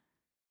now.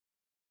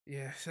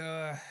 yeah. So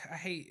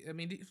I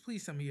mean,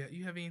 please tell me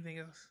you have anything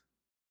else?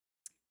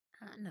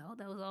 No,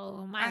 that was all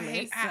on my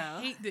list. I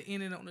So, hate to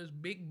end it on this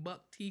big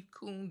buck teeth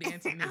coon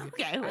dancing nigga.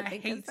 okay, well, I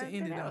think of hate to end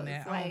something it on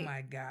else. that. Oh Like,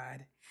 my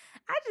god.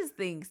 I just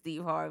think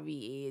Steve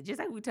Harvey is just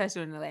like we touched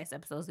on in the last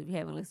episode. So if you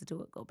haven't listened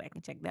to it, go back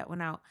and check that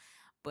one out.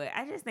 But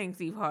I just think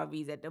Steve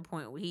Harvey's at the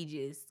point where he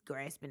just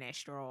grasping at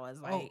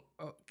straws. Like,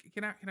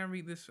 Can I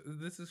read this?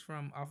 This is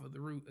from Off of the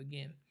Root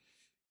again.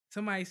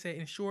 Somebody said,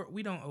 in short,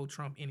 we don't owe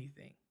Trump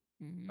anything.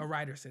 A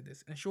writer said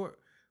this. In short,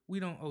 we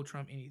don't owe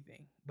Trump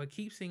anything, but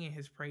keep singing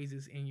his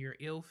praises in your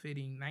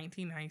ill-fitting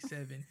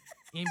 1997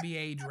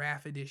 NBA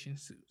Draft Edition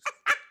suits.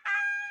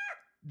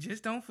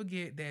 Just don't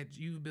forget that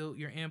you built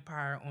your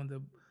empire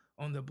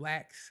on the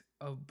blacks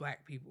of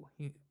black people.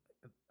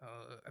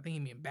 I think he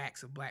meant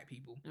backs of black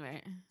people.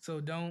 right.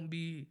 So don't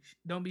be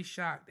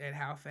shocked at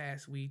how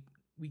fast we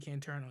can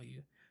turn on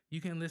you.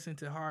 You can listen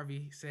to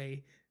Harvey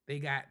say they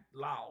got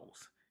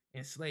laws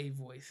in slave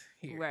voice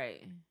here.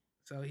 Right.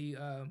 So he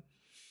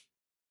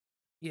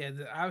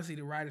obviously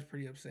the writer's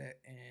pretty upset,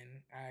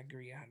 and I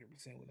agree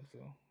 100% with him.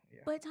 So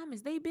yeah. But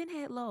Thomas, they been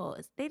had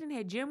laws. They didn't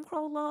have Jim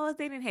Crow laws.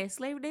 They didn't have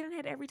slavery. They didn't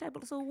have every type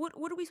of. So what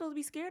are we supposed to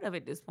be scared of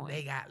at this point?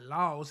 They got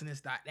laws, and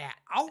it's not that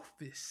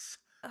office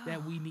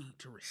that we need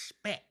to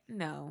respect.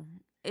 No,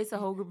 it's a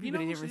whole group of people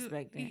that didn't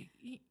respect that.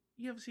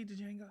 You ever see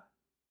Django?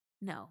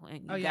 No,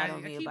 and Oh you yeah, got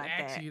on I me keep about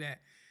asking that. you that.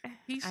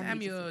 He's I need to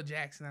Samuel see.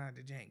 Jackson out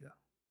of Django.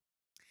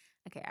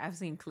 Okay, I've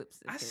seen clips.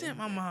 I sent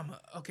my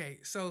mama. Okay,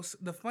 so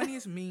the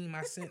funniest meme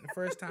I sent the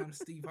first time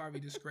Steve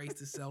Harvey disgraced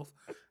himself.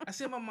 I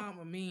sent my mom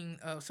a meme.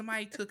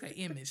 Somebody took an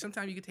image.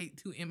 Sometimes you can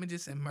take two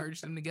images and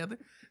merge them together.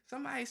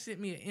 Somebody sent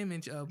me an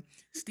image of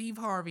Steve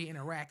Harvey and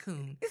a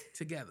raccoon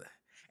together,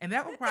 and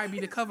that would probably be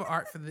the cover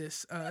art for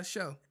this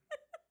show.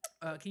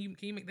 Can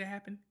you make that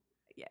happen?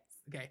 Yes.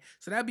 Okay,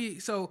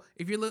 so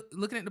if you're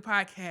looking at the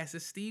podcast,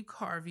 it's Steve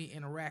Harvey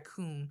and a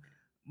raccoon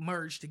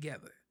merged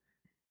together.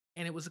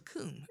 And it was a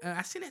coon.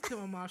 I sent it to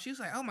my mom. She was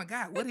like, "Oh my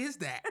god, what is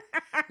that?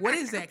 What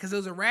is that?" Because it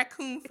was a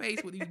raccoon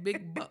face with these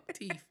big buck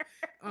teeth,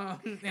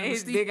 and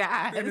his big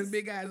eyes. and his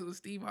big eyes. It was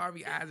Steve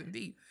Harvey eyes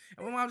indeed.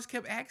 And my mom just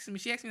kept asking me.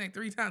 She asked me like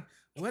 3 times,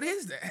 "What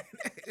is that?"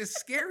 It's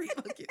scary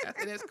looking. I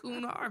said, "That's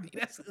Coon Harvey."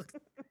 That's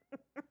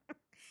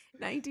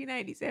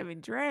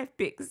 1997 draft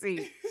pick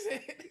seat.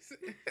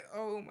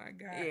 Oh my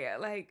god. Yeah,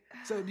 like.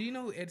 So, do you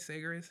know who Ed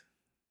Sager is?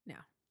 No.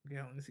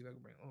 Okay, let me see if I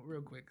can bring it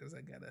real quick because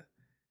I gotta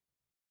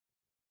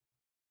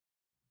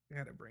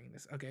bring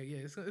this. Okay, yeah,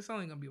 it's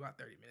only gonna be about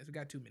 30 minutes. We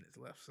got 2 minutes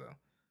left, so.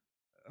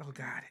 Oh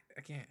god,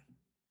 I can't.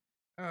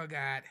 Oh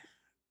god,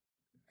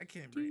 I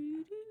can't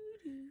bring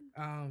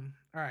it. All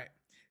right.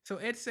 So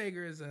Ed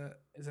Sager is an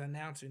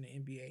announcer in the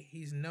NBA.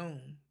 He's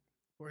known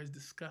for his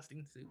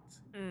disgusting suits.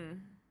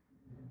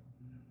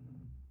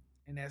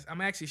 And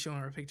I'm actually showing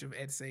her a picture of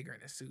Ed Sager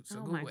in a suit.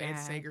 So Google Ed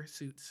Sager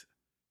suits.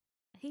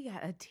 He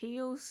got a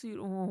teal suit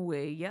on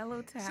with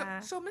yellow tie.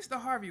 So Mr.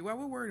 Harvey, while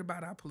we're worried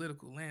about our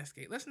political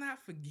landscape, let's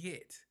not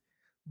forget,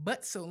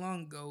 but so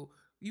long ago,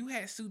 you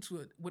had suits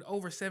with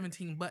over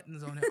 17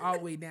 buttons on it, all the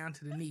way down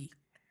to the knee.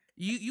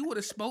 You were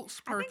the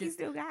spokesperson. I think he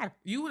still got it.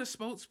 You were the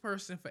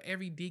spokesperson for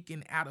every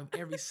deacon out of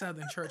every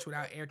Southern church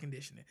without air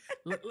conditioning.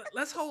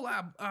 Let's hold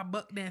our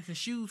buck dancing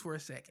shoes for a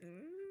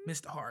second,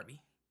 Mr.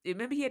 Harvey.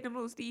 Remember he had them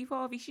little Steve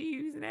Harvey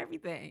shoes and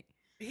everything.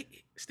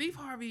 Steve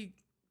Harvey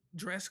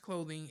dress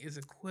clothing is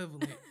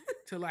equivalent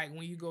to like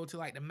when you go to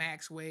like the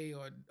Maxway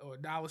or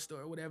dollar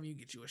store or whatever, you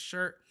get you a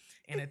shirt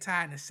and a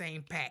tie in the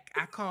same pack.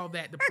 I call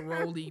that the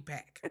parolee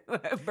pack.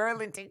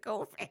 Burlington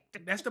Coat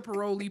Factory. That's the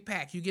parolee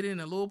pack. You get it in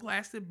a little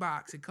plastic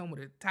box. It come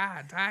with a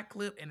tie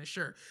clip, and a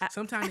shirt.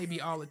 Sometimes they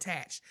be all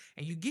attached,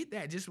 and you get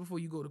that just before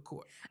you go to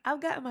court.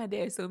 I've got my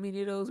dad so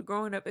many of those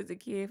growing up as a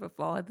kid for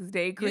Father's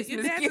Day, Your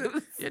Christmas dad's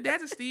gifts. your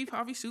dad's a Steve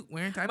Harvey suit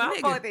wearing type My of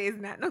nigga. father is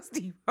not no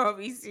Steve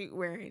Harvey suit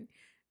wearing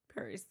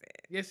person.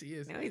 Yes, he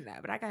is. No, he's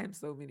not. But I got him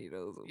so many of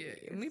those. Over Yeah,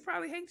 the and he years.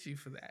 probably hates you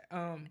for that.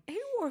 He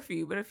wore a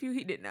few, but a few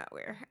he did not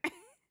wear.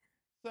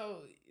 So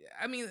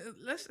I mean,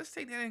 let's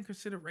take that in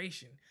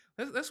consideration.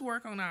 Let's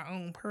work on our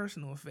own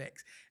personal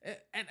effects.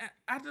 And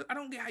I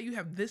don't get how you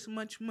have this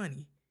much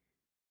money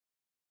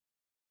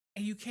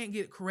and you can't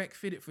get it correct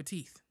fitted for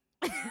teeth.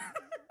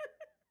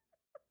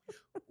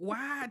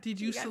 Why did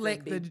you He got some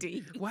select big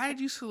teeth. Why did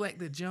you select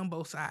the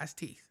jumbo size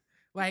teeth?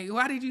 Like,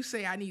 why did you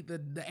say I need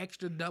the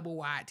extra double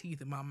wide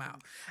teeth in my mouth?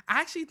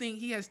 I actually think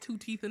he has 2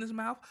 teeth in his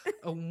mouth,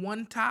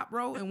 one top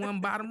row and one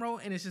bottom row,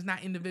 and it's just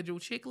not individual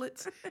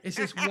chiclets. It's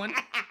just one.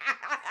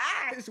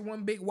 It's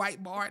one big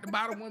white bar at the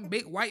bottom, one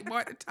big white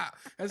bar at the top.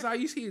 That's all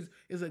you see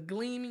is a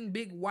gleaming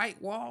big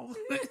white wall.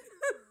 But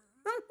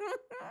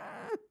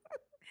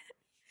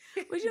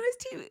you know, his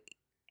teeth.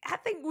 I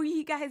think when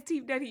he got his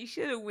teeth done, he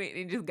should have went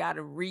and just got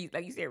them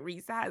like you said,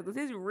 resized, because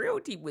his real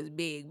teeth was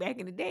big back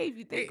in the day. If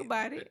you think Hey,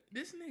 about it.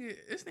 This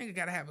nigga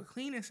gotta have a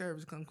cleaning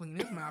service come clean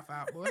his mouth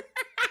out, boy.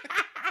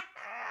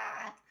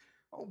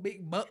 Oh,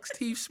 big Buck's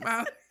teeth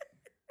smiling.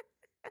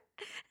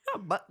 A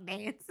buck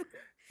dance.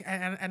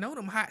 I know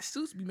them hot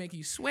suits be making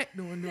you sweat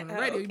during the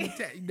radio. You be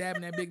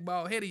dabbing that big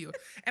bald head of yours.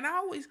 And I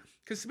always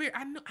conspiracy.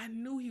 I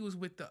knew he was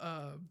with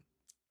the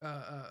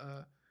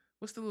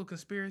what's the little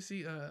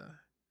conspiracy?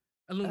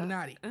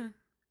 Illuminati.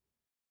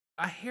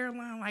 A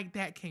hairline like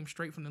that came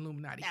straight from the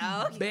Illuminati.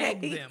 He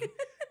begged them.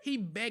 He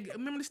begged.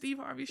 Remember the Steve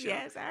Harvey show?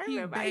 Yes, I He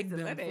remember. I used begged to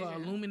them love that for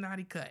show.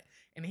 Illuminati cut,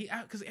 and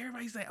because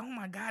everybody's like, "Oh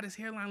my God, his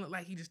hairline look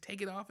like he just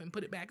take it off and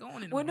put it back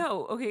on." Well,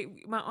 no, okay.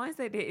 My aunt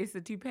said that it's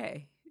a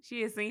toupee.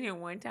 She had seen him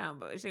one time,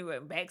 but she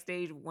went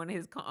backstage with one of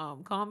his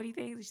comedy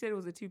things. She said it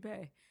was a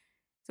toupee.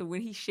 So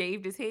when he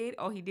shaved his head,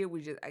 all he did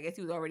was just, I guess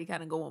he was already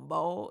kind of going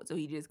bald, so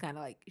he just kind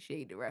of like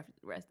shaved the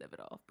rest of it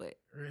off. But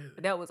Really?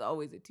 that was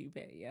always a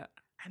toupee, yeah.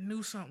 I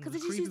knew something Because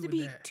was it just creepy used to with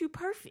be that. too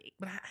perfect.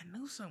 But I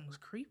knew something was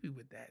creepy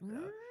with that though,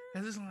 Mm.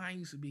 because this line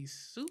used to be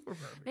super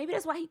perfect. Maybe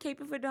that's why he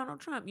caping for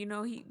Donald Trump. You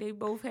know, they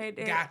both had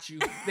that. Got you.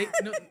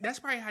 No, that's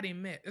probably how they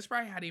met. That's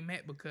probably how they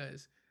met,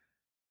 because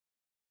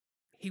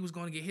he was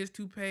going to get his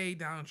toupee.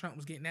 Donald Trump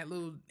was getting that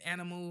little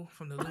animal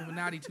from the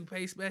Illuminati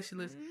toupee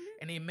specialist, Mhm.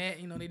 and they met.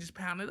 You know, they just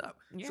pounded up.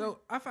 Yeah.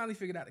 So I finally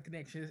figured out the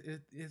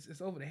connection. It's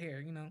over the hair.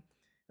 You know,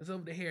 it's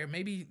over the hair.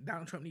 Maybe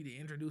Donald Trump needed to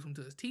introduce him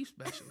to his teeth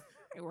specialist,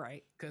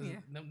 Right. because Yeah.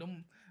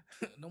 them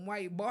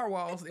white bar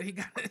walls that he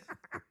got.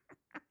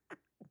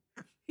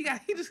 He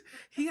got.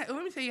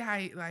 Let me tell you how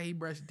he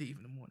brushed teeth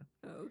in the morning.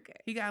 Okay.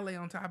 He got to lay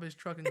on top of his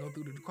truck and go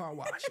through the car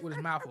wash with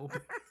his mouth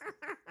open.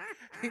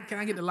 Can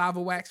I get the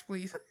lava wax,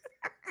 please?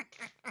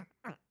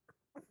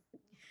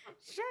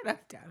 Shut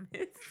up,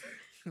 Thomas.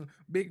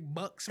 Big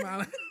Buck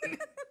smiling.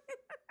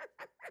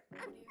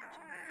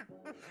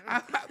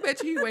 I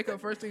bet you he wake up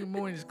first thing in the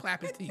morning and just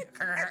clap his teeth.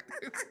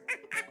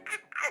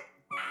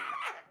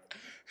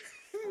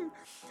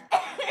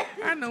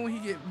 I know when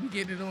he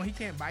get it on, he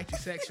can't bite you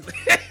sexually.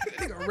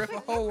 He gonna rip a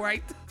hole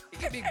right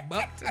through. Big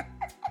Buck.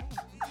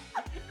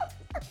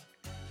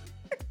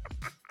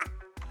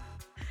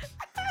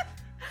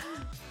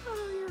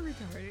 Oh, you're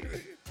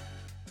retarded.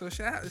 So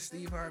shout out to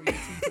Steve Harvey, the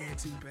teeth in the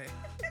toupee.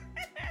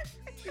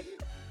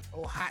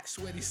 Oh, hot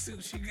sweaty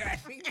suits you got.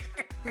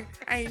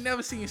 I ain't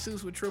never seen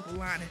suits with triple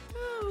lining.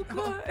 Oh,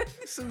 God.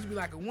 Suits be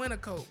like a winter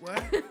coat, boy.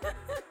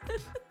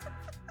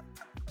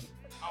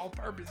 All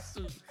purpose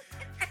suit.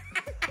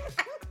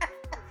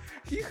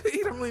 You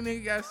the only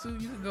nigga got a suit.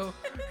 You can go,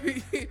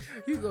 you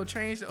can go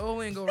change the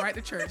oil and go right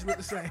to church. Look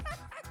the same.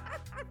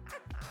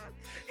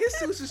 His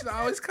suits just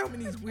always come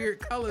in these weird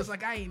colors.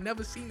 Like I ain't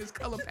never seen this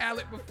color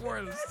palette before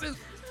in a suit.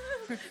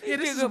 Yeah,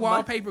 this is Nigga,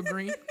 wallpaper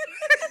green.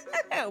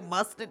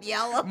 Mustard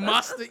yellow.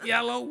 Mustard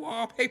yellow,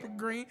 wallpaper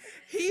green.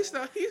 He used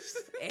to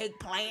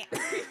Eggplant.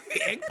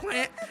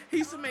 eggplant. He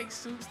used to make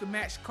suits to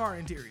match car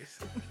interiors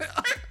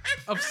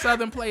of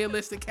Southern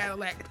playalistic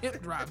Cadillac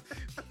pimp drivers.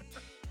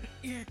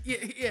 Yeah.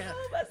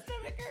 Oh, my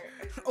stomach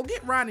hurts. Oh,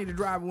 get Ronnie to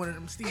drive one of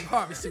them Steve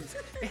Harvey suits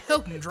and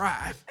help him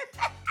drive.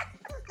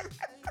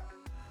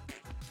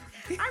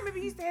 I remember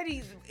he used to have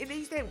these, and they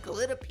used to have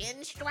glitter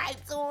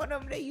pinstripes on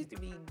them. They used to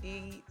be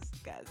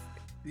disgusting.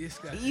 This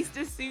guy.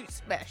 Easter suit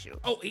special.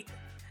 Oh,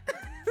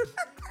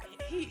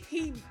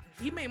 he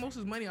made most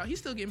of his money off. He's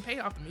still getting paid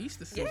off them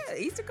Easter suits. Yeah,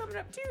 Easter coming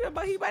up too.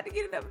 But he about to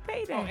get another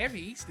payday. Oh,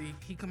 every Easter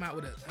he come out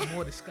with a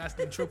more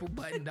disgusting triple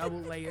button, double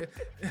layer,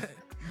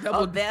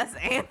 Oh, that's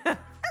Anna.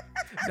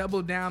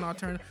 double down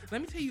alternative.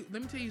 Let me tell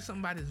you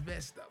something about his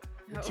vest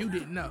though that you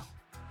didn't know.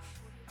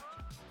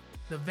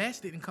 The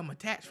vest didn't come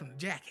attached from the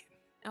jacket.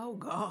 Oh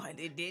God,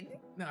 it didn't.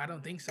 No, I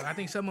don't think so. I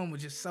think some of them were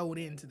just sold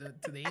into the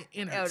Oh,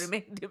 innards, to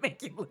make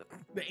it look,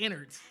 the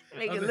innards.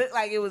 make of it the- look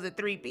like it was a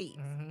 3-piece.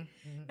 Mhm,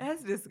 mhm.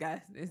 That's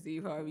disgusting,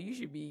 Steve Harvey. You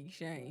should be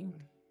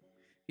shamed.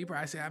 He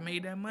probably said, "I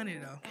made that money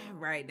though."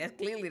 Right. That's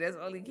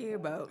all he care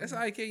about. That's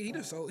all he cared. He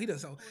done sold.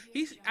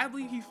 I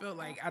believe he felt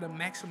like I'd have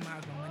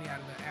maximized my money out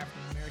of the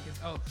African Americans.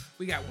 Oh,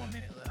 we got 1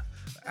 minute left.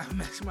 I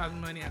maximized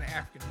money out of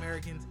African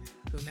Americans.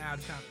 So now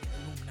it's time to get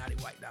Illuminati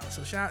white dollar.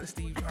 So shout out to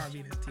Steve Harvey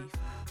and his teeth.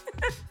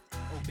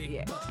 Old big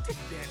Yeah. buck teeth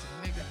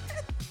dancing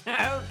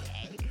nigga.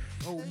 Okay.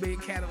 Old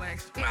big Cadillac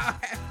smile.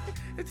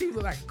 His teeth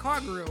look like a car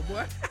grill,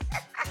 boy.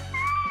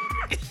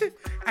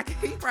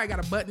 He probably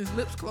got a button his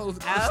lips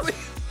closed. Oh.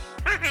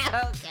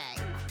 Okay.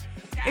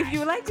 If you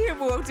would like to hear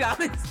more of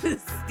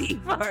Thomas's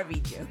Steve Harvey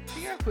joke,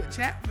 You gotta put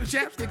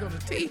chapstick on the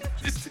teeth.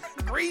 Just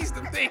grease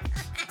them things.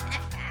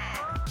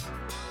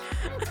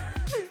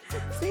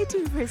 stay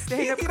tuned for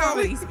stand-up You know,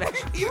 comedy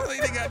special. You don't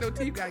even got no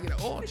teeth. Gotta get an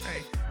oil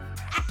change.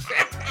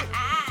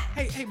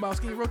 Hey, boss,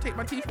 can you rotate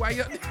my teeth while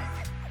you up there?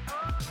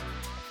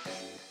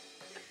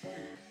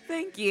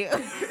 Thank you.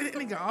 That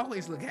nigga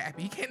always look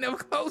happy. He can't never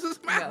close his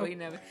mouth. No, he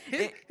never.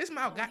 His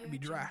mouth got to be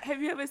dry.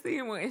 Have you ever seen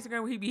him on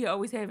Instagram where he be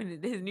always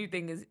having his new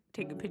thing is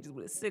taking pictures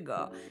with a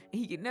cigar, and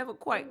he can never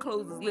quite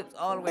close his lips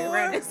all the way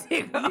around the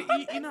cigar.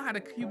 You know how the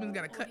Cubans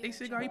gotta cut their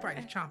cigar? He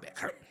probably just chomp it.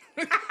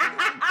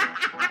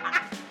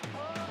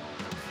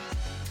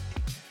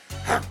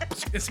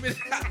 And spit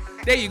it out.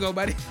 There you go,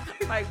 buddy.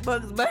 Like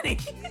Bugs Bunny.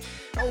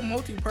 Old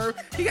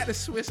multi-perv. He got the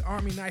Swiss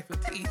Army knife for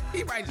teeth.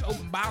 He probably just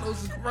open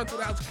bottles and run through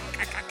the house.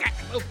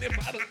 Open them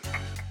bottles.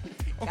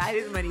 Got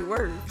his money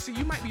worth. See,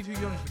 you might be too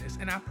young for this,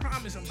 and I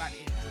promise I'm about to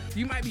end.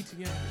 You might be too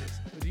young for this,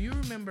 but do you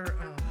remember?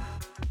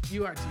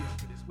 You are too young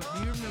for this, but do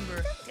you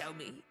remember? Tell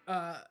me.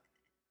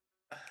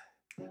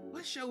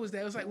 What show was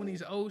that? It was like one of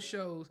these old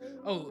shows.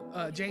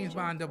 Oh, James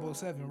Bond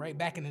 007, right?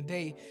 Back in the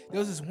day, there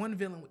was this one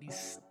villain with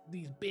these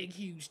big,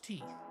 huge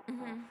teeth,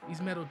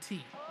 these metal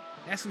teeth.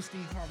 That's who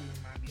Steve Harvey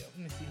reminded me of.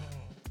 Let me see. Hold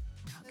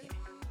on. Okay.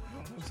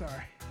 Hold on, I'm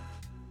sorry.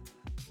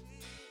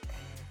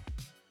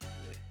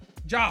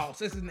 Jaws.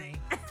 That's his name.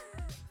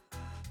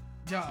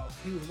 Jaws.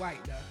 He was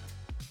white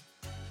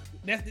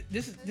though.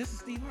 This is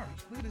Steve Harvey.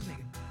 Look at this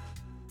nigga.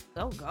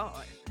 Oh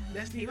God.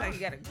 That's He Steve like Harvey.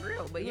 he got a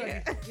grill, but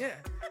yeah. Yeah.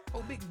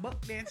 Old big buck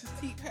dances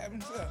teeth having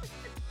stuff.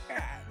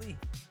 Golly.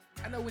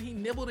 I know when he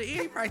nibbled it in,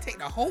 he probably take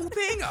the whole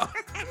thing off.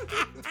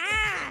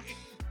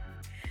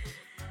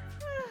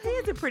 He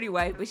has a pretty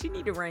wife, but she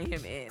need to rein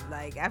him in.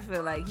 Like I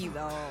feel like he's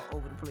all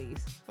over the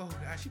place. Oh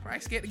gosh, she probably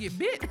scared to get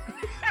bit.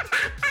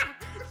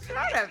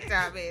 Shut up,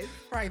 Thomas.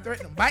 Probably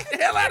threatened to bite the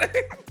hell out of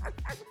it.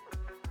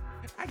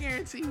 I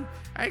guarantee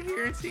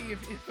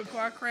if a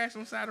car crashed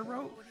on the side of the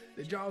road,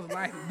 the Jaws of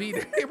life would be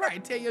there. He'd probably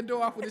tear your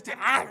door off with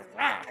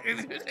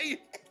his teeth.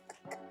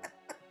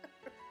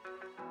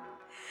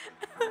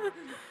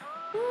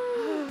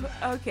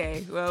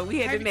 Okay, well, we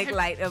had to make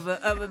light of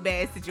a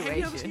bad Have you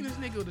situation. ever seen this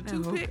nigga with a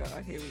Oh toothpick?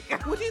 God, here we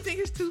go. What do you think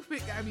his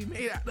toothpick gotta be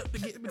made out of to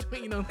get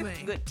between them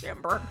things? Good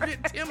timber.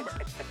 Good timber.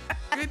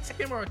 Good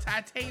timber or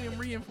titanium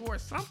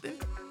reinforced something.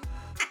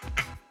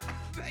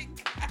 Like,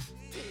 God.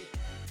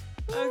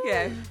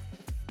 Okay.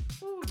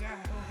 Oh God,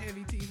 oh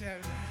heavy teeth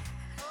having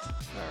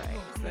All right.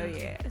 So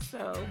yeah.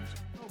 So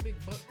oh big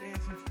buck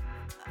dancing.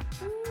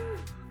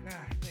 God,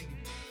 thank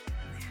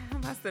you.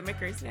 my stomach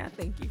hurts now.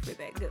 Thank you for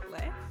that good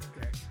laugh.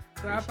 Okay.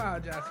 So I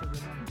apologize for the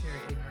momentary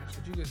ignorance,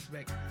 but you can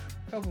expect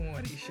a couple more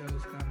of these shows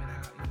coming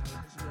out. You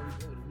know, this is where we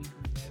go to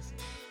weekly mess.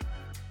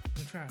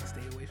 I'm trying to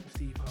stay away from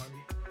Steve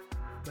Harvey.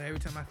 But every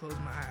time I close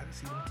my eyes, I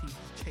see them teeth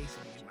just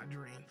chasing me in my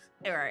dreams.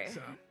 All right.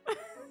 So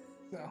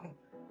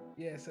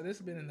yeah, so this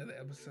has been another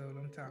episode.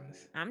 I'm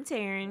Thomas. I'm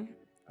Taryn,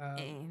 Um,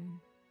 and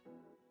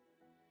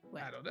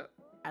what? I don't know.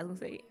 I was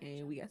gonna say,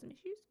 and we got some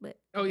issues, but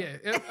Oh yeah,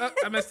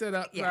 I messed it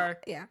up. yeah, Sorry.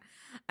 yeah.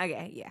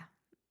 Okay, yeah.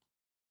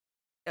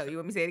 Oh, you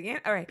want me to say it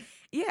again? All right.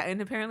 Yeah, and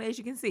apparently, as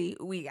you can see,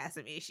 we got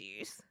some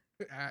issues.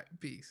 All right,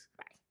 peace.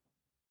 Bye.